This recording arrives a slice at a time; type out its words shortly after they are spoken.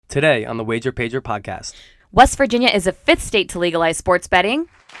today on the Wager Pager podcast. West Virginia is the fifth state to legalize sports betting.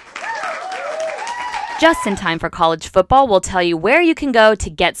 Just in time for college football, we'll tell you where you can go to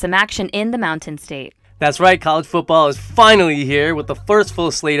get some action in the Mountain State. That's right, college football is finally here with the first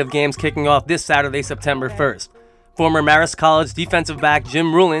full slate of games kicking off this Saturday, September 1st. Former Marist College defensive back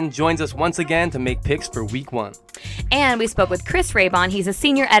Jim Rulin joins us once again to make picks for Week 1. And we spoke with Chris Raybon. He's a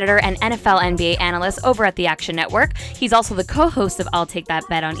senior editor and NFL NBA analyst over at the Action Network. He's also the co-host of I'll Take That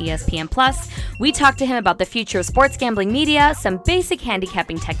Bet on ESPN+. We talked to him about the future of sports gambling media, some basic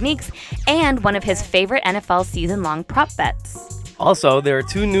handicapping techniques, and one of his favorite NFL season-long prop bets. Also, there are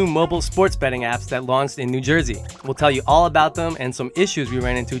 2 new mobile sports betting apps that launched in New Jersey. We'll tell you all about them and some issues we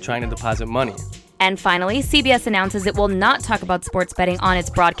ran into trying to deposit money. And finally, CBS announces it will not talk about sports betting on its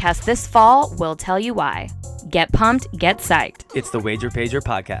broadcast this fall. We'll tell you why. Get pumped, get psyched. It's the Wager Pager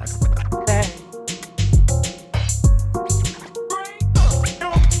podcast.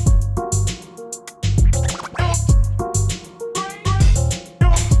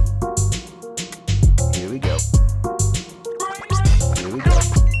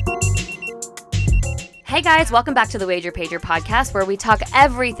 Hey guys, welcome back to the Wager Pager podcast, where we talk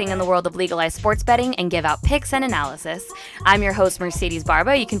everything in the world of legalized sports betting and give out picks and analysis. I'm your host, Mercedes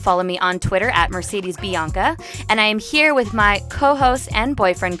Barba. You can follow me on Twitter at Mercedes Bianca. And I am here with my co-host and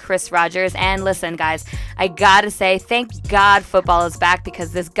boyfriend, Chris Rogers. And listen, guys, I gotta say, thank God football is back,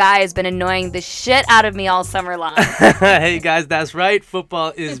 because this guy has been annoying the shit out of me all summer long. Hey guys, that's right.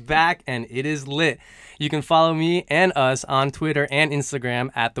 Football is back and it is lit. You can follow me and us on Twitter and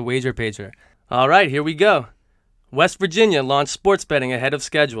Instagram at the Wager Pager. All right, here we go. West Virginia launched sports betting ahead of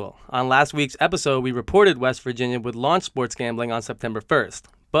schedule. On last week's episode, we reported West Virginia would launch sports gambling on September 1st,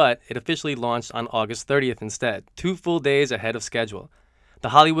 but it officially launched on August 30th instead, 2 full days ahead of schedule. The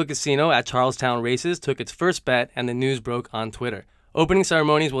Hollywood Casino at Charlestown Races took its first bet, and the news broke on Twitter. Opening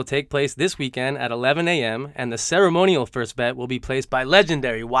ceremonies will take place this weekend at 11 a.m., and the ceremonial first bet will be placed by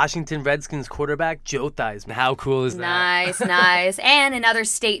legendary Washington Redskins quarterback Joe Theismann. How cool is that? Nice. And in other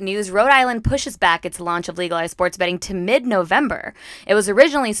state news, Rhode Island pushes back its launch of legalized sports betting to mid-November. It was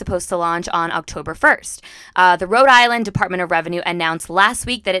originally supposed to launch on October 1st. The Rhode Island Department of Revenue announced last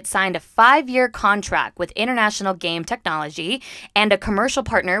week that it signed a 5-year contract with International Game Technology and a commercial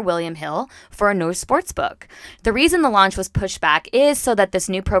partner, William Hill, for a new sportsbook. The reason the launch was pushed back is so that this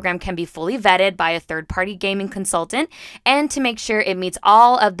new program can be fully vetted by a third-party gaming consultant and to make sure it meets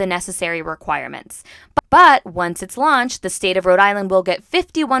all of the necessary requirements. But once it's launched, the state of Rhode Island will get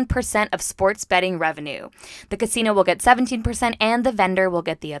 51% of sports betting revenue. The casino will get 17% and the vendor will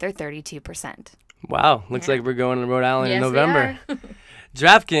get the other 32%. Wow, looks like we're going to Rhode Island in November.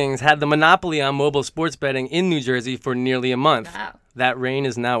 DraftKings had the monopoly on mobile sports betting in New Jersey for nearly a month. Wow. That reign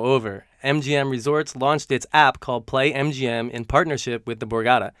is now over. MGM Resorts launched its app called Play MGM in partnership with the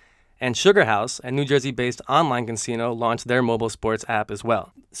Borgata. And Sugar House, a New Jersey-based online casino, launched their mobile sports app as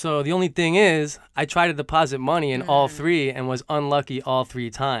well. So the only thing is, I tried to deposit money in all 3 and was unlucky all 3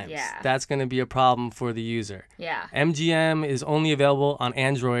 times. Yeah. That's going to be a problem for the user. Yeah. MGM is only available on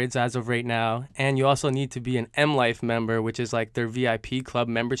Androids as of right now, and you also need to be an M-Life member, which is like their VIP club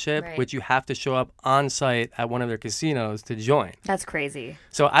membership, Right. which you have to show up on site at one of their casinos to join. That's crazy.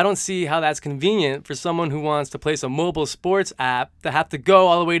 So I don't see how that's convenient for someone who wants to place a mobile sports app to have to go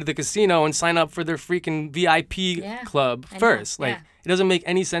all the way to the casino and sign up for their freaking VIP club first. It doesn't make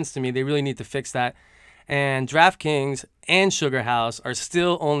any sense to me. They really need to fix that. And DraftKings and Sugar House are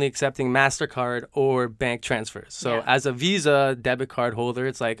still only accepting MasterCard or bank transfers. So as a Visa debit card holder,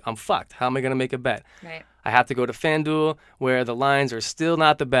 it's like, I'm fucked. How am I going to make a bet? Right. I have to go to FanDuel, where the lines are still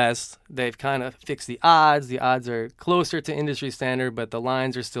not the best. They've kind of fixed the odds. The odds are closer to industry standard, but the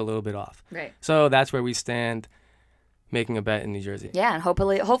lines are still a little bit off. Right. So that's where we stand making a bet in New Jersey. Yeah, and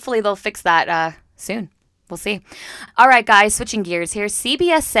hopefully they'll fix that soon. We'll see. All right, guys, switching gears here.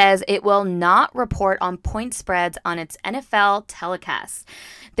 CBS says it will not report on point spreads on its NFL telecasts.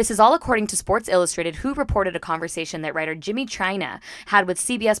 This is all according to Sports Illustrated, who reported a conversation that writer Jimmy China had with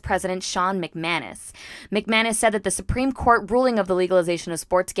CBS President Sean McManus. McManus said that the Supreme Court ruling of the legalization of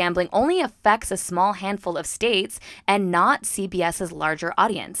sports gambling only affects a small handful of states and not CBS's larger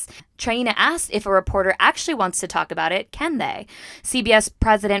audience. China asked if a reporter actually wants to talk about it, can they? CBS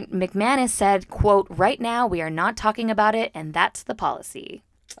President McManus said, quote, "Right now we are not talking about it, and that's the policy."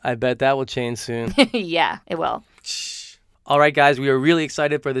 I bet that will change soon. Yeah, it will. All right, guys, we are really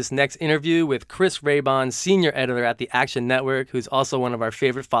excited for this next interview with Chris Raybon, senior editor at the Action Network, who's also one of our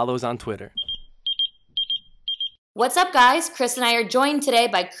favorite follows on Twitter. What's up, guys? Chris and I are joined today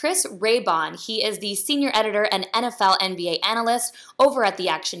by Chris Raybon. He is the senior editor and NFL NBA analyst over at the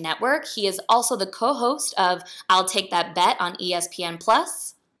Action Network. He is also the co-host of I'll Take That Bet on ESPN+.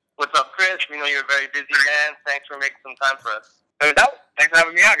 What's up, Chris? We know you're a very busy man. Thanks for making some time for us. No doubt. Thanks for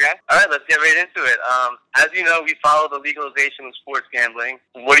having me on, guys. All right, let's get right into it. As you know, we follow the legalization of sports gambling.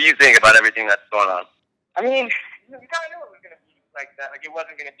 What do you think about everything that's going on? I mean, we kind of knew it was going to be like that. Like, it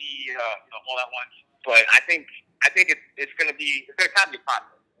wasn't going to be all at once. But I think it's going to kind of be a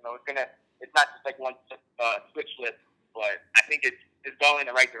process. It's not just like one switch flip. But I think it's going in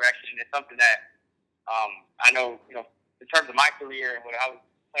the right direction. It's something that I know, in terms of my career and what I was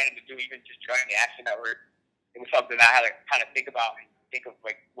planning to do, even just joining the Action Network, it was something that I had to kind of think about and think of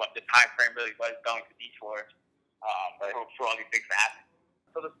like what the time frame really was going to be for all these things to happen.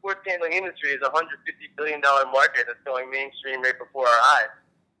 So the sports gambling industry is a $150 billion market that's going mainstream right before our eyes.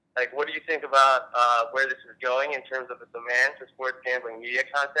 Like, what do you think about where this is going in terms of the demand for sports gambling media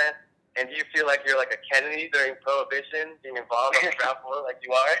content? And do you feel like you're like a Kennedy during Prohibition, being involved on the ground floor like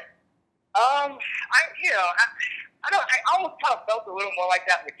you are? I almost kind of felt a little more like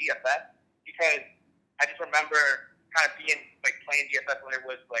that with DFS because I just remember kind of being like playing DFS when it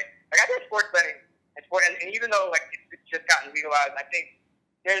was like I did sports betting and even though like it's just gotten legalized, I think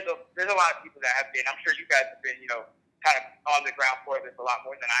there's a lot of people that have been. I'm sure you guys have been kind of on the ground floor of this a lot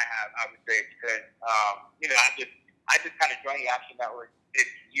more than I have. I would say because I just kind of joined the Action Network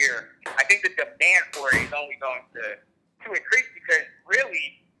this year. I think the demand for it is only going to increase because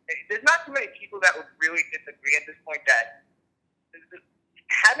really there's not too many people that would really disagree at this point that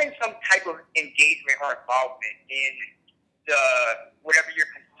having some type of engagement or involvement in whatever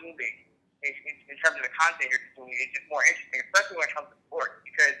you're consuming in terms of the content you're consuming is just more interesting, especially when it comes to sports.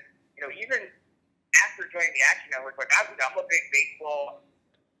 Because even after joining the Action Network, like I'm a big baseball,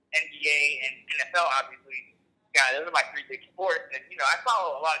 NBA, and NFL obviously. Yeah, those are my three big sports, and I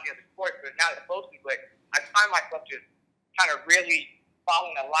follow a lot of the other sports, but not as closely. But I find myself just kind of really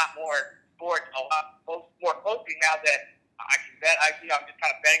following a lot more sports, a lot more closely now that I can bet. I'm just kind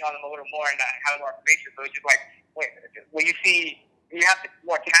of betting on them a little more and have more information. So it's just like when you have the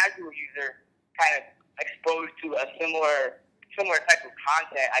more casual user kind of exposed to a similar type of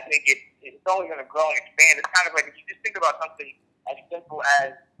content, I think it's only going to grow and expand. It's kind of like if you just think about something as simple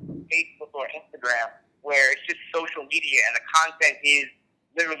as Facebook or Instagram, where it's just social media and the content is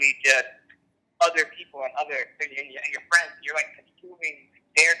literally just other people and your friends. You're like consuming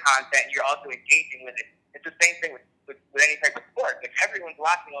their content. You're also engaging with it. It's the same thing with any type of sport. Like everyone's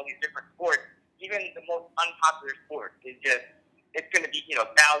watching all these different sports. Even the most unpopular sport is just it's going to be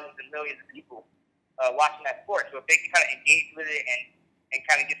thousands and millions of people watching that sport. So if they can kind of engage with it and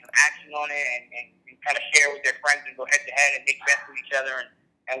kind of get some action on it and kind of share with their friends and go head to head and make bets with each other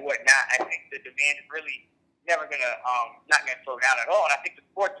and whatnot, I think the demand is really never not gonna slow down at all. And I think the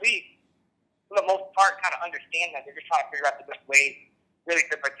sports leagues, for the most part, kind of understand that. They're just trying to figure out the best way, really,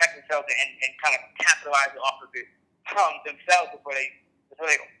 to protect themselves and kind of capitalize off of it themselves before they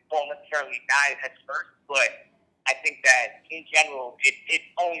won't necessarily die at first. But I think that in general, it's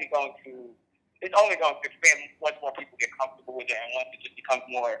only going to expand once more people get comfortable with it and once it just becomes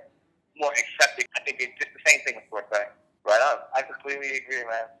more accepted. I think it's just the same thing with sports betting. Right on. I completely agree,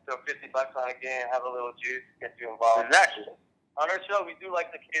 man. So $50 on a game, have a little juice, get you involved. Exactly. On our show, we do like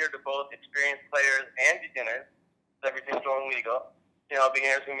to cater to both experienced players and beginners. Everything's going legal.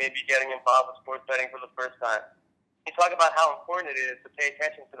 Beginners who may be getting involved with sports betting for the first time. We talk about how important it is to pay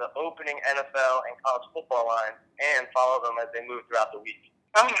attention to the opening NFL and college football lines and follow them as they move throughout the week.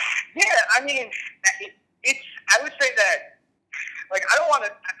 Yeah, I mean, I would say that, like, I don't want to,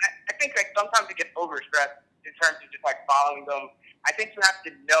 I think, like, sometimes it gets overstressed in terms of just like following them. I think you have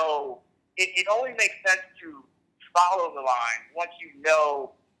to know it only makes sense to follow the line once you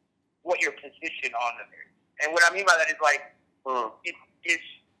know what your position on them is. And what I mean by that is like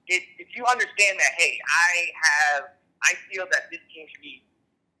if you understand that, hey, I feel that this team should be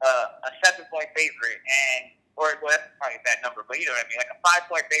a 7-point favorite or that's probably a bad number, but you know what I mean, like a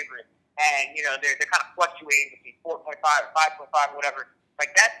 5-point favorite, and they're kind of fluctuating between 4.5 or 5.5 or whatever.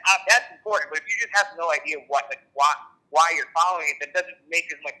 Like that's important, but if you just have no idea why you're following it, that doesn't make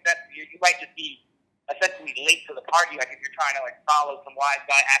as much sense. You might just be essentially late to the party. Like if you're trying to like follow some wise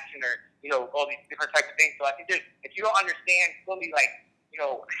guy action or all these different types of things. So I think if you don't understand fully like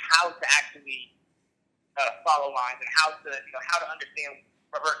how to actually follow lines and how to understand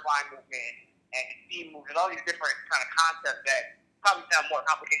reverse line movement and speed moves and all these different kind of concepts that probably sound more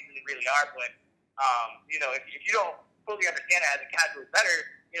complicated than they really are, but if you don't fully understand it as a casual bettor,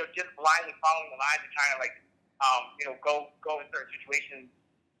 just blindly following the lines and trying to like, go in certain situations,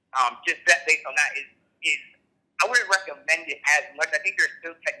 just bet based on that is I wouldn't recommend it as much. I think there's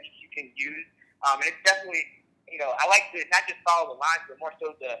still techniques you can use, and it's definitely, I like to not just follow the lines, but more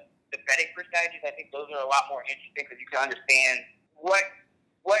so the betting percentages. I think those are a lot more interesting because you can understand what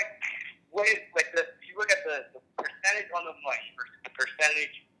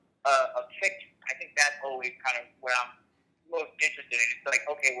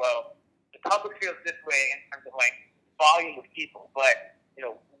So the public feels this way in terms of like volume of people, but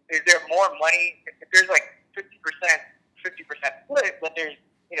is there more money if there's like 50% split, but there's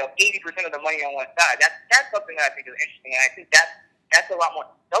 80% of the money on one side? That's something that I think is interesting, and I think that's a lot more.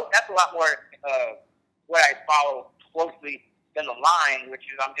 That's a lot more what I follow closely than the line, which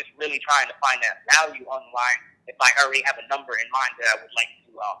is I'm just really trying to find that value on the line if I already have a number in mind that I would like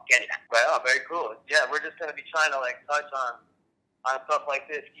to get it at. Right on, very cool. Yeah, we're just gonna be trying to like touch on stuff like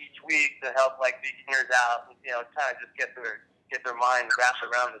this each week to help like beginners out, and, kind of just get their mind wrapped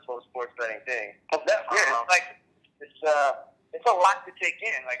around this whole sports betting thing. Well, that's weird. It's like it's a lot to take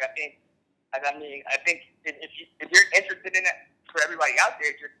in. Like I think if you're interested in it, for everybody out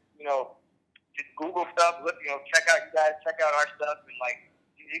there, just Google stuff, look, check out you guys, check out our stuff, and like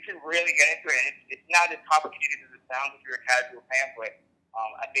you can really get into it. And it's not as complicated as it sounds if you're a casual fan, but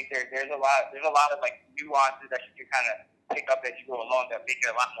I think there's a lot of like nuances that you can kind of pick up as you go along that make it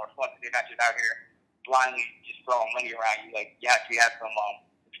a lot more fun. So you're not just out here blindly just throwing money around. You actually have some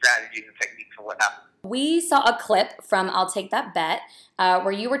strategies and techniques and whatnot. We saw a clip from I'll Take That Bet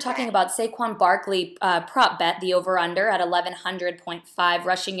where you were talking about Saquon Barkley prop bet, the over-under at 1,100.5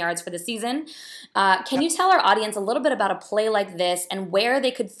 rushing yards for the season. Can you tell our audience a little bit about a play like this and where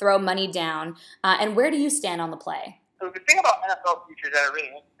they could throw money down, and where do you stand on the play? So the thing about NFL futures that are really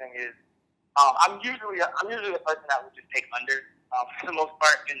interesting is I'm usually the person that would just take under for the most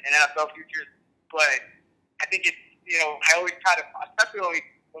part in NFL futures, but I think it's I always try to, especially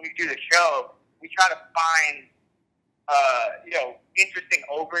when we do the show, we try to find interesting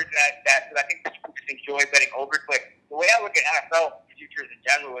overs that I think people just enjoy betting overs. Like the way I look at NFL futures in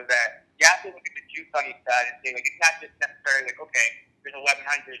general is that you have to look at the juice on each side and say like it's not just necessarily like okay, there's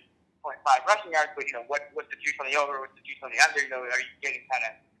 1,100.5 rushing yards, but what's the juice on the over, what's the juice on the under? Are you getting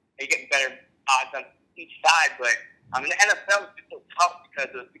better odds on each side? But the NFL is just so tough because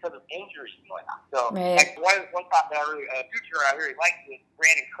of injuries and whatnot. So like one prop that I really liked was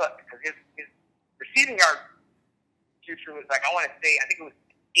Brandon Cook, because his receiving yard future was like I think it was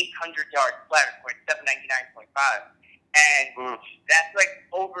 800 yards flat, or 799.5, and that's like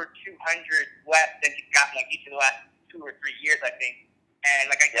over 200 less than he's gotten like each of the last 2 or 3 years, I think. And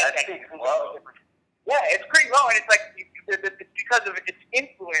like I guess that's pretty low. Yeah, it's pretty low, and it's like it's because of it's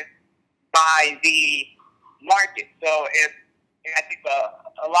influenced by the market. So I think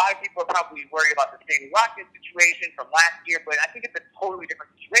a lot of people are probably worried about the Sammy Watkins situation from last year, but I think it's a totally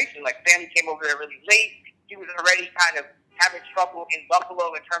different situation. Like Sammy came over there really late. He was already kind of having trouble in Buffalo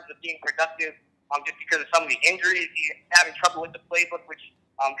in terms of being productive, just because of some of the injuries. He's having trouble with the playbook, which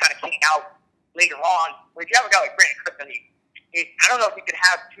kind of came out later on. But if you have a guy like Brandon Cook, I don't know if you could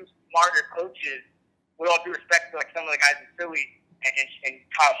have two smarter coaches, with all due respect to like some of the guys in Philly and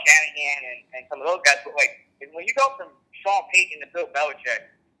Kyle Shanahan and some of those guys, but like when you go from Sean Payton to Bill Belichick,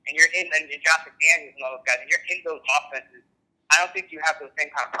 and you're in and Josh McDaniels and all those guys, and you're in those offenses, I don't think you have those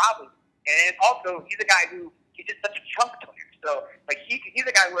same kind of problems. And also, he's a guy who he's just such a chunk player. So like he's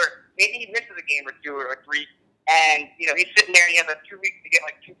a guy where maybe he misses a game or 2 or 3, and he's sitting there and he has 2 weeks to get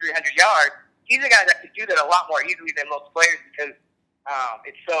like 200-300 yards. He's a guy that could do that a lot more easily than most players because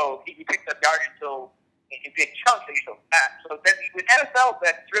he picks up yardage in big chunks and he's so fast. So with NFL,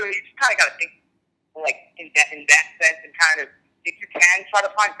 that's really you just kind of got to think like in that sense, and kind of if you can try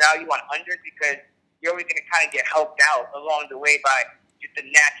to find value on unders, because you're always going to kind of get helped out along the way by just the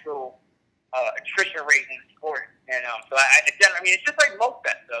natural attrition rate in the sport. And so it's just like most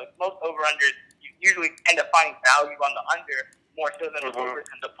bets though. Most over-unders, you usually end up finding value on the under more so than the over,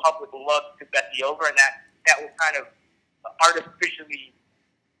 because the public loves to bet the over, and that will kind of artificially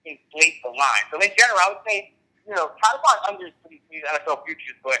inflate the line. So in general, I would say, try to find unders for these NFL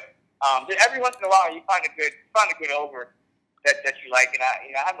futures, but every once in a while you find a good over that you like, and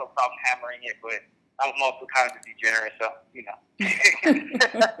I have no problem hammering it, but I'm also kind of a degenerate, so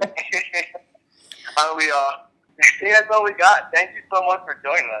that's all we got. Thank you so much for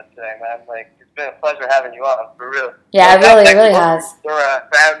joining us today, man. Like it's been a pleasure having you on, for real. Yeah, it really has. For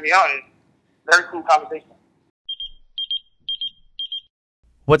having me on. Very cool conversation.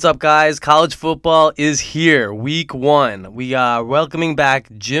 What's up, guys? College football is here. Week 1. We are welcoming back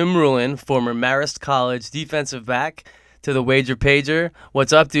Jim Ruin, former Marist College defensive back, to the Wager Pager.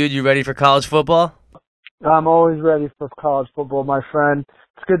 What's up, dude? You ready for college football? I'm always ready for college football, my friend.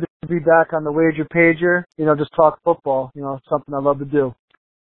 It's good to be back on the Wager Pager. Just talk football. Something I love to do.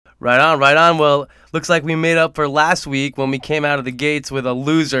 Right on. Well, looks like we made up for last week when we came out of the gates with a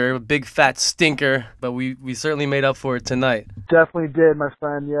loser, a big fat stinker, but we certainly made up for it tonight. Definitely did, my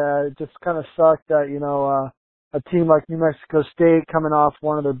friend. Yeah, it just kind of sucked that, a team like New Mexico State coming off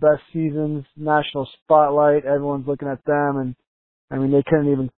one of their best seasons, national spotlight, everyone's looking at them, and they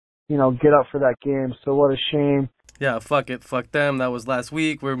couldn't even get up for that game. So what a shame. Yeah, fuck it. Fuck them. That was last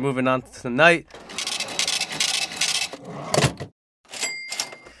week. We're moving on to tonight.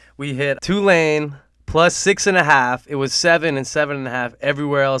 We hit Tulane plus 6.5. It was 7 and 7.5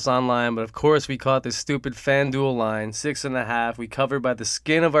 everywhere else online, but of course we caught this stupid FanDuel line, 6.5. We covered by the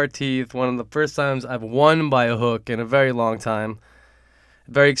skin of our teeth. One of the first times I've won by a hook in a very long time.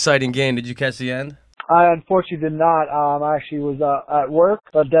 Very exciting game. Did you catch the end? I unfortunately did not. I actually was at work,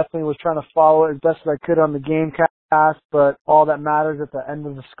 but definitely was trying to follow it as best as I could on the game cast. But all that matters at the end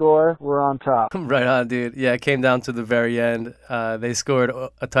of the score, we're on top. Right on, dude. Yeah, it came down to the very end. They scored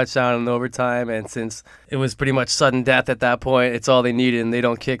a touchdown in overtime, and since it was pretty much sudden death at that point, it's all they needed, and they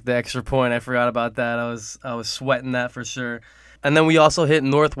don't kick the extra point. I forgot about that. I was sweating that for sure. And then we also hit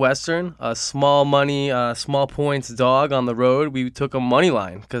Northwestern, a small money, small points dog on the road. We took a money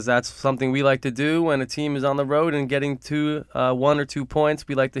line because that's something we like to do when a team is on the road and getting 1 or 2 points.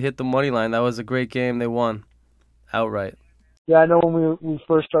 We like to hit the money line. That was a great game. They won outright. Yeah, I know when we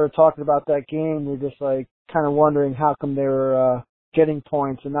first started talking about that game, we were just kind of wondering how come they were getting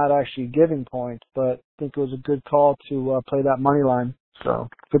points and not actually giving points. But I think it was a good call to play that money line. So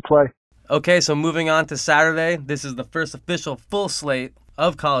good play. Okay, so moving on to Saturday. This is the first official full slate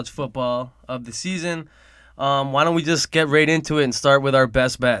of college football of the season. Why don't we just get right into it and start with our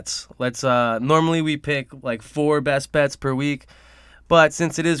best bets? Let's. Normally we pick 4 best bets per week, but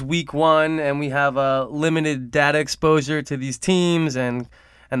since it is week 1 and we have limited data exposure to these teams and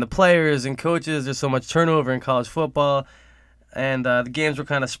the players and coaches, there's so much turnover in college football, and the games were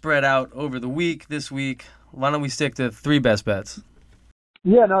kind of spread out over the week. This week, why don't we stick to 3 best bets?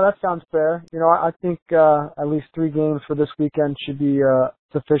 Yeah, no, that sounds fair. I think at least 3 games for this weekend should be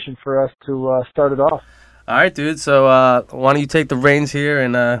sufficient for us to start it off. All right, dude. So why don't you take the reins here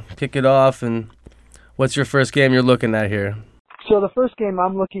and kick it off? And what's your first game you're looking at here? So the first game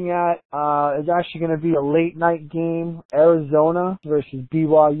I'm looking at is actually going to be a late night game, Arizona versus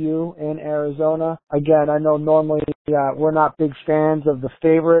BYU in Arizona. Again, I know normally we're not big fans of the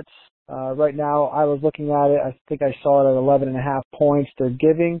favorites. Right now, I was looking at it. I think I saw it at 11.5 points they're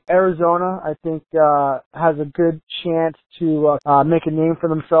giving. Arizona, I think, has a good chance to make a name for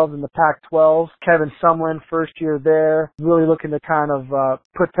themselves in the Pac-12. Kevin Sumlin, first year there, really looking to kind of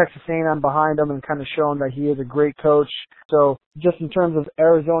put Texas A&M behind him and kind of show him that he is a great coach. So just in terms of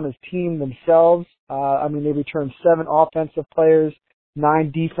Arizona's team themselves, they returned 7 offensive players,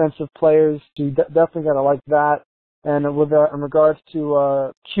 9 defensive players. So you definitely got to like that. And with in regards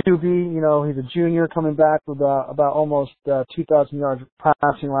to QB, he's a junior coming back with about almost 2,000 yards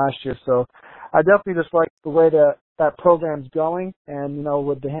passing last year. So I definitely just like the way that program's going. And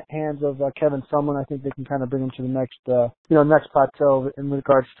with the hands of Kevin Sumlin, I think they can kind of bring him to the next plateau in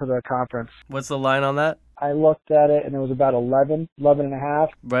regards to the conference. What's the line on that? I looked at it and it was about 11.5.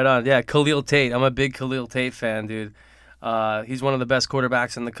 Right on. Yeah, Khalil Tate. I'm a big Khalil Tate fan, dude. He's one of the best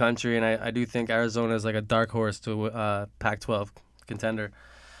quarterbacks in the country, and I do think Arizona is like a dark horse to Pac-12 contender.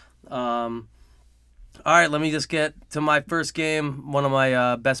 All right, let me just get to my first game, one of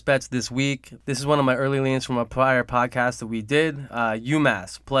my best bets this week. This is one of my early leans from a prior podcast that we did.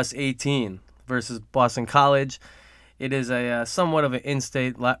 UMass plus 18 versus Boston College. It is a somewhat of an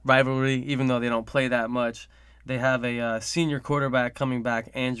in-state rivalry, even though they don't play that much. They have a senior quarterback coming back,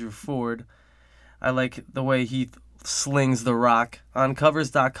 Andrew Ford. I like the way he slings the rock. On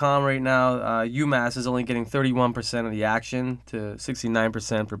covers.com right now, UMass is only getting 31% of the action to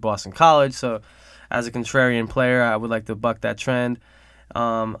 69% for Boston College. So as a contrarian player, I would like to buck that trend.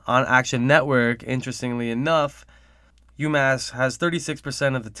 On Action Network, interestingly enough, UMass has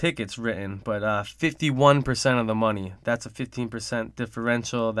 36% of the tickets written, but 51% of the money. That's a 15%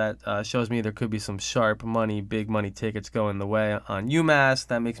 differential. That shows me there could be some sharp money, big money tickets going the way on UMass.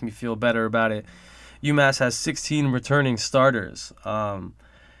 That makes me feel better about it. UMass has 16 returning starters, and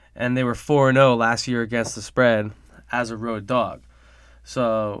they were 4-0 last year against the spread as a road dog.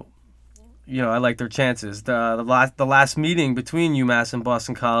 So, I like their chances. The last meeting between UMass and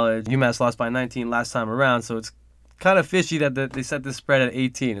Boston College, UMass lost by 19 last time around, so it's kind of fishy that they set the spread at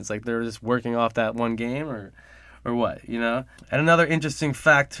 18. It's like they're just working off that one game or what, And another interesting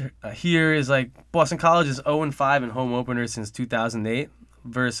fact here is Boston College is 0-5 in home openers since 2008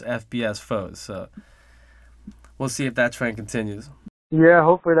 versus FBS foes. So we'll see if that trend continues. Yeah,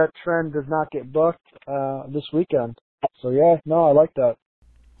 hopefully that trend does not get bucked this weekend. So yeah, no, I like that.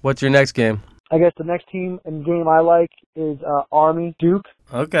 What's your next game? I guess the next team and game I like is Army Duke.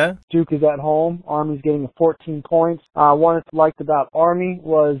 Okay. Duke is at home. Army's getting 14 points. One I liked about Army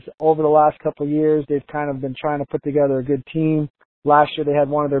was over the last couple of years, they've kind of been trying to put together a good team. Last year they had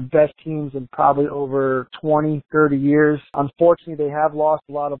one of their best teams in probably over 20, 30 years. Unfortunately, they have lost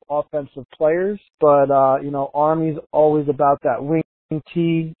a lot of offensive players, but, Army's always about that wing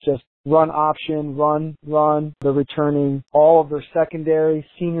tee, just run option, run. They're returning all of their secondary,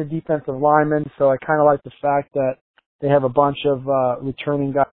 senior defensive linemen, so I kind of like the fact that they have a bunch of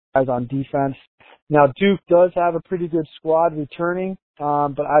returning guys on defense. Now, Duke does have a pretty good squad returning,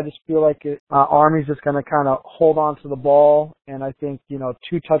 but I just feel like Army's just going to kind of hold on to the ball, and I think, 2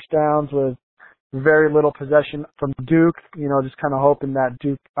 touchdowns with very little possession from Duke, just kind of hoping that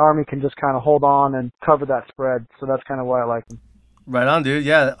Army can just kind of hold on and cover that spread. So that's kind of why I like them. Right on, dude.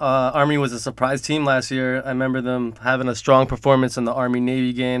 Yeah, Army was a surprise team last year. I remember them having a strong performance in the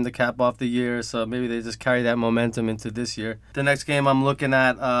Army-Navy game to cap off the year, so maybe they just carry that momentum into this year. The next game I'm looking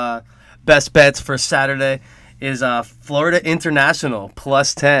at, best bets for Saturday, is Florida International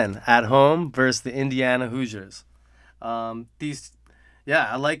 +10 at home versus the Indiana Hoosiers. I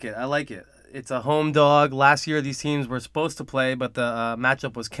like it. It's a home dog. Last year these teams were supposed to play, but the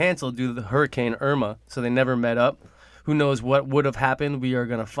matchup was canceled due to the Hurricane Irma, so they never met up. Who knows what would have happened? We are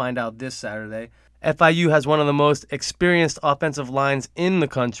going to find out this Saturday. FIU has one of the most experienced offensive lines in the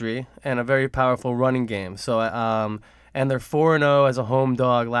country and a very powerful running game. So, and they're 4-0 as a home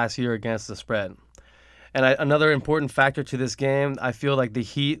dog last year against the spread. And another important factor to this game, I feel like the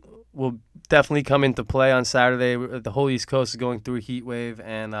heat will definitely come into play on Saturday. The whole East Coast is going through a heat wave,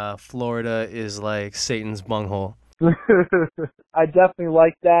 and Florida is like Satan's bunghole. I definitely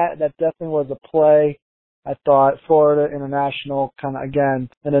like that. That definitely was a play. I thought Florida International kind of, again,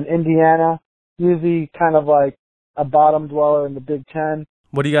 and then Indiana, usually kind of like a bottom dweller in the Big Ten.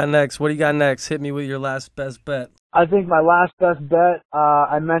 What do you got next? Hit me with your last best bet. I think my last best bet,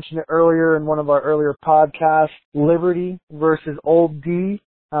 I mentioned it earlier in one of our earlier podcasts, Liberty versus Old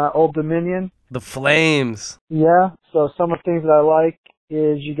Dominion. The Flames. Yeah, so some of the things that I like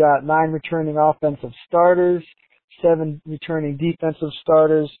is you got 9 returning offensive starters, 7 returning defensive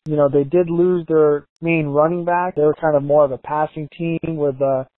starters. They did lose their main running back. They were kind of more of a passing team with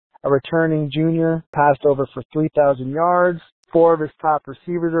a returning junior, passed over for 3,000 yards. 4 of his top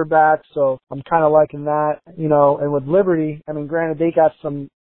receivers are back, so I'm kind of liking that. And with Liberty, granted, they got some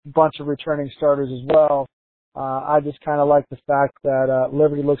bunch of returning starters as well. I just kind of like the fact that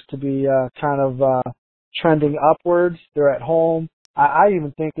Liberty looks to be kind of trending upwards. They're at home. I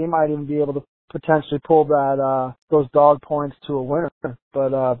even think they might even be able to potentially pull those dog points to a winner.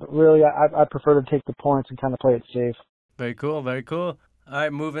 But really, I prefer to take the points and kind of play it safe. Very cool, very cool. All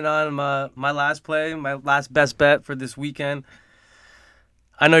right, moving on. My last play, my last best bet for this weekend.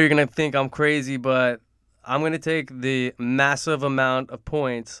 I know you're going to think I'm crazy, but I'm going to take the massive amount of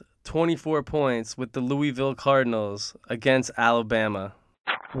points, 24 points, with the Louisville Cardinals against Alabama.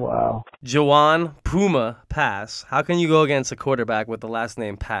 Wow. Jawan Puma Pass. How can you go against a quarterback with the last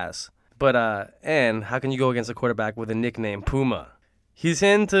name Pass? And how can you go against a quarterback with a nickname Puma? He's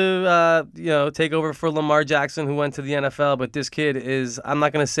in to, take over for Lamar Jackson, who went to the NFL. But this kid is, I'm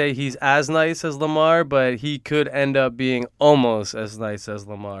not going to say he's as nice as Lamar, but he could end up being almost as nice as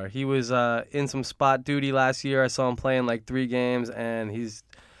Lamar. He was in some spot duty last year. I saw him playing like 3 games, and he's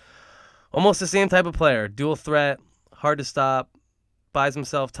almost the same type of player. Dual threat, hard to stop, buys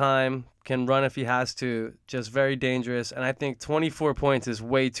himself time, can run if he has to, just very dangerous. And I think 24 points is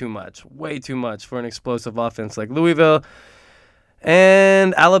way too much for an explosive offense like Louisville.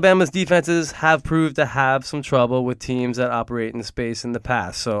 And Alabama's defenses have proved to have some trouble with teams that operate in space in the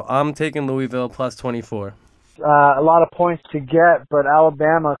past. So I'm taking Louisville plus 24. A lot of points to get, but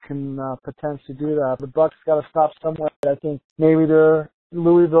Alabama can potentially do that. The Bucks got to stop somewhere. I think maybe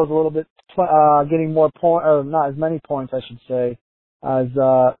Louisville's a little bit getting more points, or not as many points, I should say, as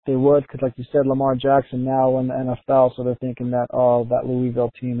they would, because like you said, Lamar Jackson now in the NFL, so they're thinking that that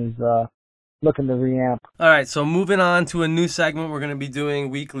Louisville team is looking to reamp. All right, so moving on to a new segment we're going to be doing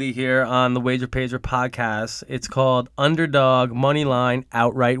weekly here on the Wager Pager podcast. It's called Underdog Moneyline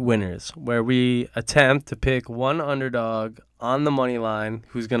Outright Winners, where we attempt to pick one underdog on the money line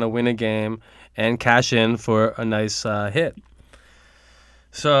who's going to win a game and cash in for a nice hit.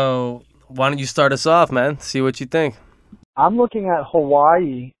 So why don't you start us off, man? See what you think. I'm looking at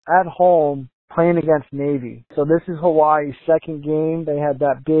Hawaii at home playing against Navy. So this is Hawaii's second game. They had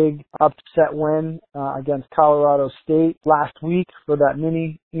that big upset win against Colorado State last week for that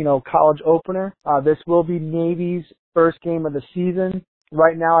mini, college opener. This will be Navy's first game of the season.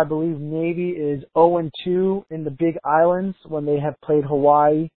 Right now, I believe Navy is 0-2 in the Big Islands when they have played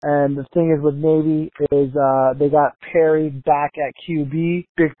Hawaii. And the thing is with Navy is they got Perry back at QB.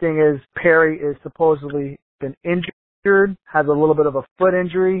 Big thing is Perry is supposedly been injured, has a little bit of a foot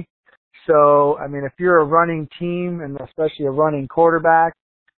injury. So, I mean, if you're a running team and especially a running quarterback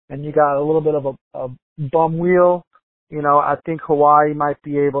and you got a little bit of a bum wheel, I think Hawaii might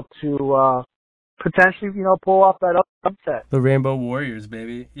be able to potentially, pull off that upset. The Rainbow Warriors,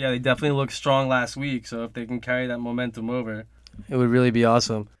 baby. Yeah, they definitely looked strong last week, so if they can carry that momentum over, it would really be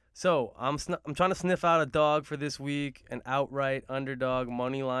awesome. So I'm trying to sniff out a dog for this week, an outright underdog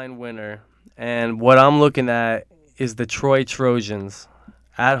money line winner. And what I'm looking at is the Troy Trojans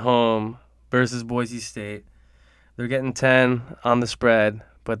at home versus Boise State. They're getting 10 on the spread,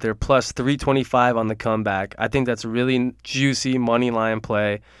 but they're plus 325 on the comeback. I think that's a really juicy money line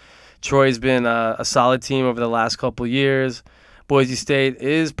play. Troy's been a solid team over the last couple of years. Boise State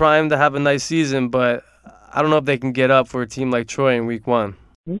is primed to have a nice season, but I don't know if they can get up for a team like Troy in week 1.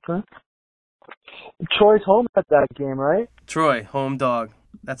 Okay. Troy's home at that game, right? Troy, home dog.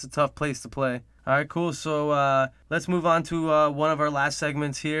 That's a tough place to play. All right, cool. So let's move on to one of our last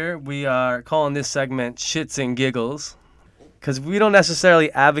segments here. We are calling this segment Shits and Giggles, because we don't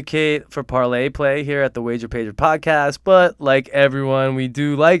necessarily advocate for parlay play here at the Wager Pager podcast, but like everyone, we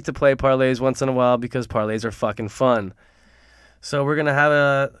do like to play parlays once in a while because parlays are fucking fun. So we're going to have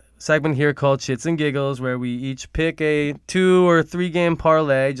a segment here called Shits and Giggles where we each pick a 2 or 3 game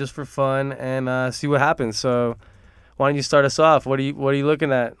parlay just for fun and see what happens. So why don't you start us off? What are you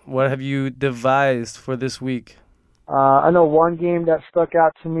looking at? What have you devised for this week? I know one game that stuck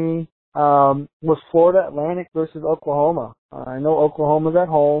out to me was Florida Atlantic versus Oklahoma. I know Oklahoma's at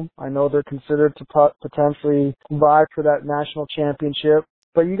home. I know they're considered to potentially vie for that national championship.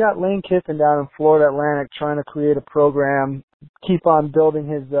 But you got Lane Kiffin down in Florida Atlantic trying to create a program, keep on building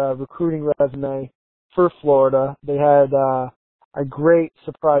his recruiting resume for Florida. They had a great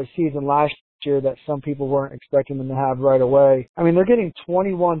surprise season last year that some people weren't expecting them to have right away. I mean, they're getting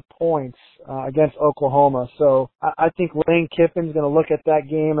 21 points against Oklahoma. So I think Lane Kiffin's going to look at that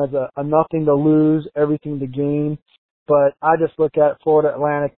game as a nothing to lose, everything to gain. But I just look at Florida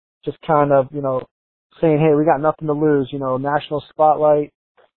Atlantic just kind of, saying, hey, we got nothing to lose, national spotlight.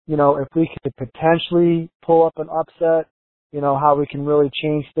 If we could potentially pull up an upset, how we can really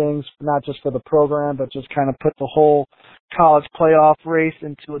change things, not just for the program, but just kind of put the whole college playoff race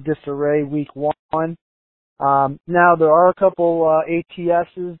into a disarray week 1. Now, there are a couple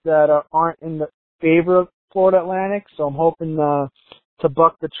ATSs that aren't in the favor of Florida Atlantic, so I'm hoping to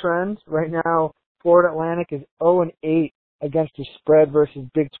buck the trend. Right now, Florida Atlantic is 0-8 against the spread versus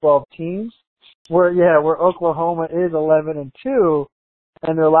Big 12 teams, where Oklahoma is 11-2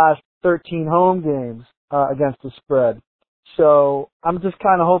 in their last 13 home games against the spread. So I'm just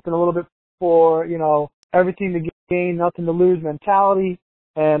kind of hoping a little bit for, everything to gain, nothing to lose mentality,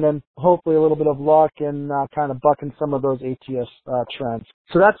 and then hopefully a little bit of luck and kind of bucking some of those ATS trends.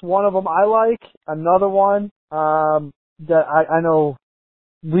 So that's one of them I like. Another one that I know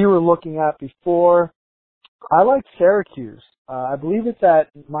we were looking at before, I like Syracuse. I believe it's at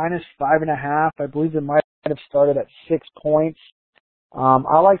 -5.5. I believe it might have started at 6 points.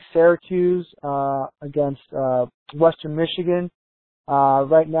 I like Syracuse against Western Michigan.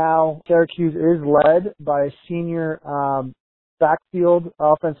 Right now, Syracuse is led by a senior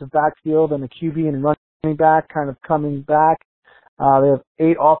offensive backfield, and a QB and running back kind of coming back. They have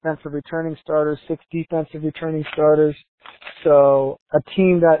 8 offensive returning starters, 6 defensive returning starters. So a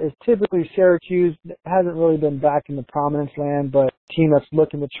team that is typically Syracuse hasn't really been back in the prominence land, but a team that's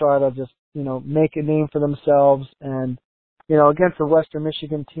looking to try to just, make a name for themselves and, against a Western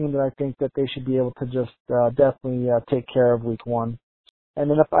Michigan team that I think that they should be able to just definitely take care of week 1. And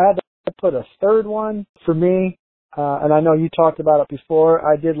then if I had to put a third one for me, and I know you talked about it before,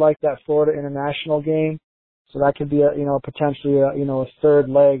 I did like that Florida International game. So that could be potentially a third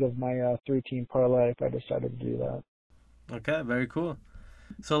leg of my 3-team parlay if I decided to do that. Okay, very cool.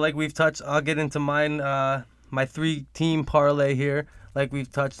 So like we've touched, I'll get into mine, my 3-team parlay here. Like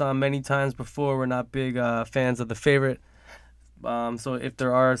we've touched on many times before, we're not big fans of the favorite. So if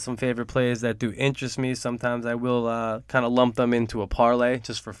there are some favorite plays that do interest me, sometimes I will kind of lump them into a parlay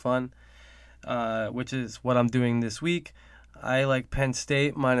just for fun, which is what I'm doing this week. I like Penn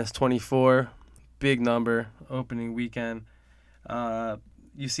State -24, big number, opening weekend.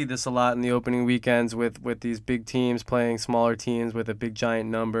 You see this a lot in the opening weekends with these big teams playing smaller teams with a big giant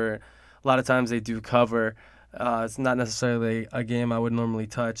number. A lot of times they do cover. It's not necessarily a game I would normally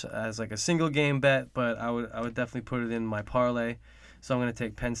touch as like a single game bet, but I would definitely put it in my parlay. So I'm going to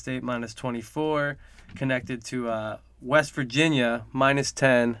take Penn State -24, connected to West Virginia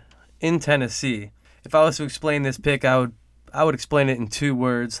 -10 in Tennessee. If I was to explain this pick, I would explain it in 2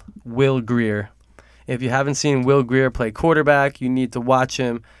 words: Will Grier. If you haven't seen Will Grier play quarterback, you need to watch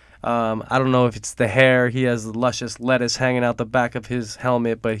him. I don't know if it's the hair. He has luscious lettuce hanging out the back of his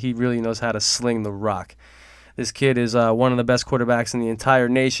helmet, but he really knows how to sling the rock. This kid is one of the best quarterbacks in the entire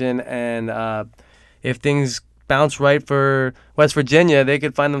nation, and if things bounce right for West Virginia, they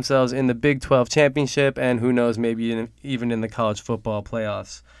could find themselves in the Big 12 championship, and who knows, maybe even in the college football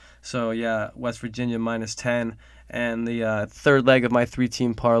playoffs. So, yeah, West Virginia minus 10. And the third leg of my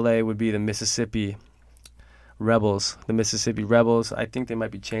three-team parlay would be the Mississippi Rebels. The Mississippi Rebels. I think they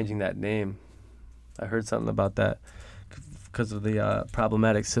might be changing that name. I heard something about that because of the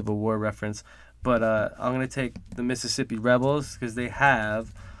problematic Civil War reference. But I'm going to take the Mississippi Rebels because they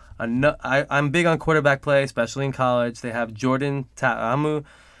have I'm big on quarterback play, especially in college. They have Jordan Ta'amu,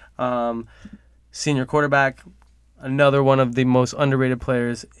 senior quarterback, another one of the most underrated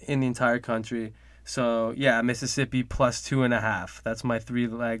players in the entire country. So, yeah, Mississippi plus 2.5. That's my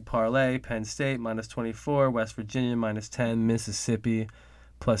three-leg parlay. Penn State minus 24, West Virginia minus 10, Mississippi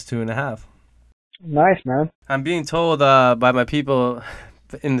plus 2.5. Nice, man. I'm being told by my people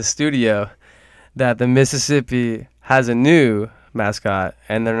in the studio that the Mississippi has a new mascot,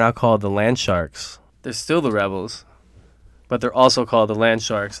 and they're now called the Land Sharks. They're still the Rebels, but they're also called the Land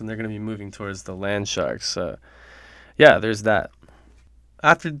Sharks, and they're going to be moving towards the Land Sharks. So, yeah, there's that.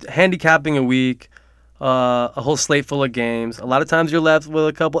 After handicapping a week, a whole slate full of games, a lot of times you're left with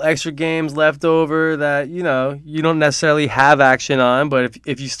a couple extra games left over that, you don't necessarily have action on, but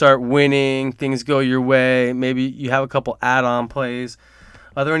if you start winning, things go your way, maybe you have a couple add-on plays.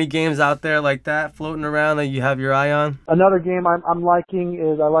 Are there any games out there like that floating around that you have your eye on? Another game I'm liking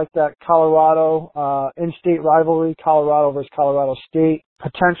is I like that Colorado in-state rivalry, Colorado versus Colorado State.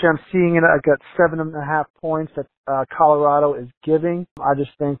 Potentially, I'm seeing it. I got 7.5 points that Colorado is giving. I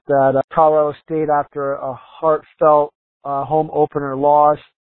just think that Colorado State, after a heartfelt home opener loss,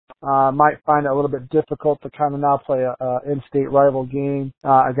 might find it a little bit difficult to kind of now play a in-state rival game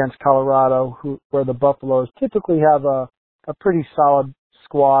against Colorado, where the Buffaloes typically have a pretty solid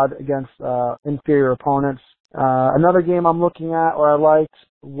squad against inferior opponents. Another game I'm looking at or I liked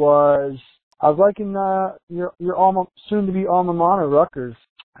was I was liking your soon-to-be alma mater, Rutgers.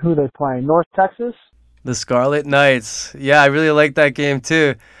 Who they playing? North Texas? The Scarlet Knights. Yeah, I really like that game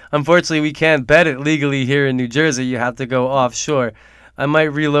too. Unfortunately, we can't bet it legally here in New Jersey. You have to go offshore. I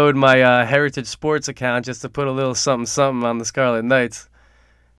might reload my Heritage Sports account just to put a little something on the Scarlet Knights.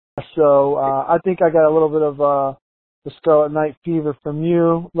 So I think I got a little bit of the Scarlet Knight fever from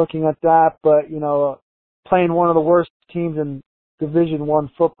you looking at that, but playing one of the worst teams in Division I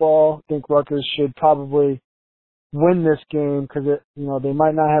football, I think Rutgers should probably win this game because they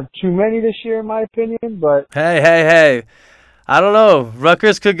might not have too many this year, in my opinion. But hey, I don't know.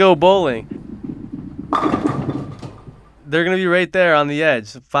 Rutgers could go bowling. They're gonna be right there on the edge,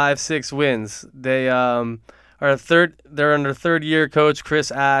 5-6 wins. They They're under third-year coach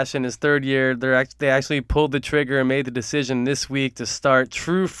Chris Ash. In his third year, they actually pulled the trigger and made the decision this week to start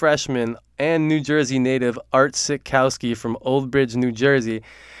true freshman and New Jersey native Art Sitkowski from Old Bridge, New Jersey.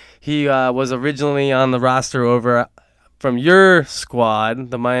 He was originally on the roster over from your squad,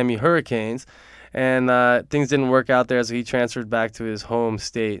 the Miami Hurricanes, and things didn't work out there, so he transferred back to his home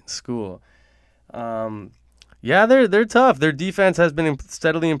state school. Yeah, they're tough. Their defense has been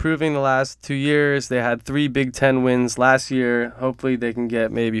steadily improving the last 2 years. They had 3 Big Ten wins last year. Hopefully they can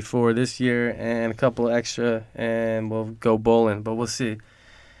get maybe 4 this year and a couple extra, and we'll go bowling, but we'll see.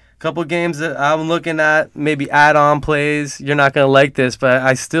 Couple games that I'm looking at, maybe add-on plays. You're not going to like this, but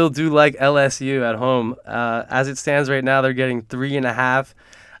I still do like LSU at home. As it stands right now, they're getting 3.5.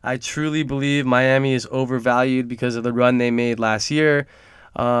 I truly believe Miami is overvalued because of the run they made last year.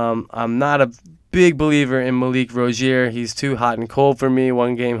 I'm not a big believer in Malik Rozier. He's too hot and cold for me.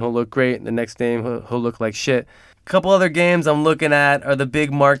 One game he'll look great, the next game he'll look like shit. Couple other games I'm looking at are the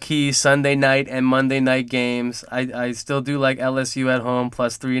big marquee Sunday night and Monday night games. I still do like LSU at home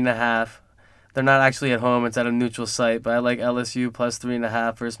plus 3.5. They're not actually at home, it's at a neutral site, but I like LSU plus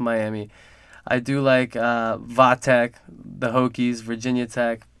 3.5 versus Miami. I do like Vatech, the Hokies, Virginia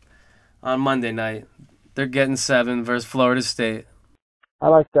Tech on Monday night. They're getting 7 versus Florida State. I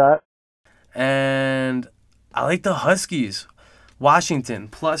like that. And I like the Huskies. Washington,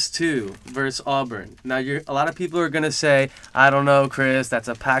 +2 versus Auburn. Now, a lot of people are going to say, I don't know, Chris, that's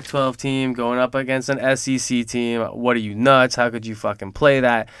a Pac-12 team going up against an SEC team. What are you, nuts? How could you fucking play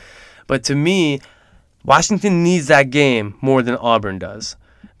that? But to me, Washington needs that game more than Auburn does.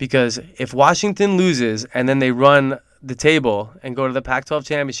 Because if Washington loses and then they run the table and go to the Pac-12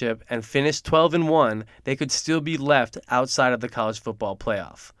 championship and finish 12-1, they could still be left outside of the college football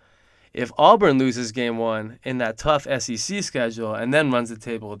playoff. If Auburn loses game 1 in that tough SEC schedule and then runs the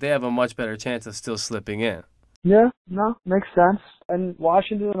table, they have a much better chance of still slipping in. Yeah, no, makes sense. And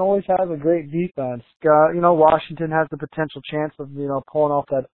Washington always has a great defense. Washington has the potential chance of, pulling off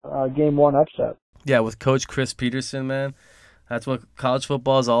that game one upset. Yeah, with Coach Chris Peterson, man. That's what college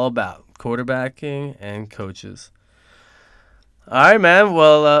football is all about. Quarterbacking and coaches. All right, man.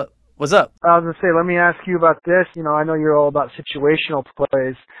 Well, what's up? I was going to say, let me ask you about this. I know you're all about situational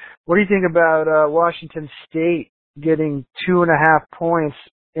plays. What do you think about Washington State getting 2.5 points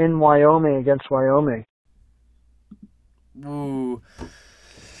in Wyoming against Wyoming? Ooh.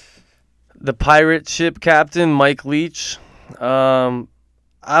 The pirate ship captain, Mike Leach. I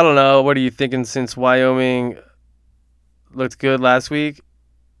don't know. What are you thinking since Wyoming looked good last week?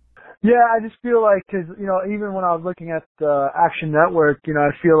 Yeah, I just feel like, because, even when I was looking at Action Network,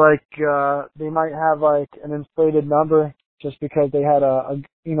 I feel like they might have, like, an inflated number just because they had a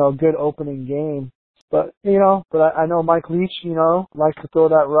good opening game. But, I know Mike Leach, likes to throw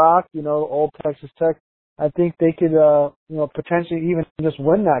that rock, old Texas Tech. I think they could, potentially even just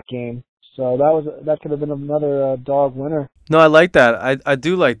win that game. So that could have been another dog winner. No, I like that. I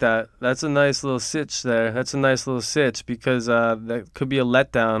do like that. That's a nice little sitch there. That's a nice little sitch because that could be a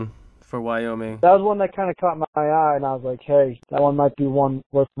letdown for Wyoming. That was one that kind of caught my eye, and I was like, hey, that one might be one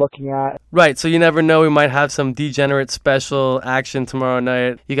worth looking at. Right, so you never know. We might have some degenerate special action tomorrow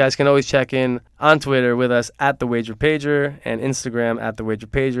night. You guys can always check in on Twitter with us at The Wager Pager and Instagram at The Wager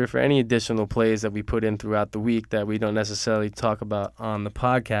Pager for any additional plays that we put in throughout the week that we don't necessarily talk about on the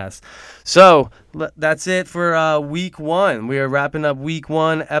podcast. So that's it for week one. We are wrapping up week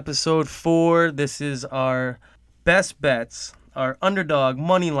one, episode 4. This is our best bets, our underdog,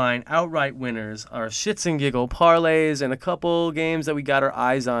 money line, outright winners, our shits and giggle parlays, and a couple games that we got our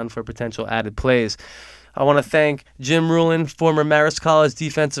eyes on for potential added plays. I want to thank Jim Rulin, former Marist College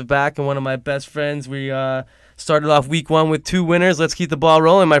defensive back and one of my best friends. We started off week one with 2 winners. Let's keep the ball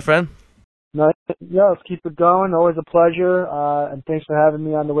rolling, my friend. Yeah, let's keep it going. Always a pleasure, and thanks for having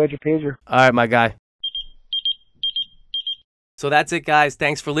me on the Wager Pager. All right, my guy. So that's it, guys.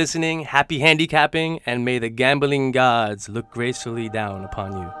 Thanks for listening. Happy handicapping, and may the gambling gods look gracefully down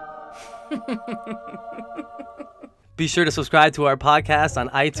upon you. Be sure to subscribe to our podcast on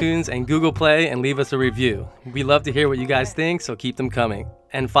iTunes and Google Play and leave us a review. We love to hear what you guys think, so keep them coming.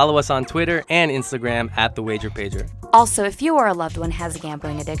 And follow us on Twitter and Instagram at The Wager Pager. Also, if you or a loved one has a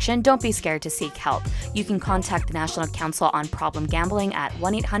gambling addiction, don't be scared to seek help. You can contact the National Council on Problem Gambling at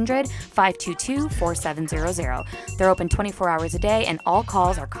 1-800-522-4700. They're open 24 hours a day, and all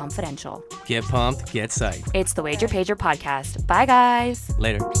calls are confidential. Get pumped, get psyched. It's the Wager Pager podcast. Bye, guys.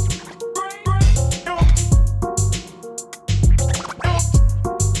 Later.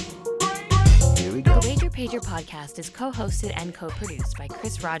 The Wager Pager podcast is co-hosted and co-produced by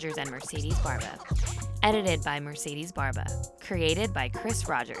Chris Rogers and Mercedes Barba. Edited by Mercedes Barba. Created by Chris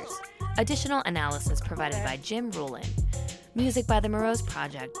Rogers. Additional analysis provided by Jim Rulin. Music by The Morose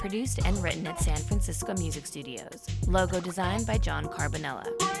Project, produced and written at San Francisco Music Studios. Logo designed by John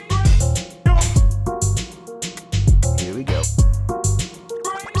Carbonella.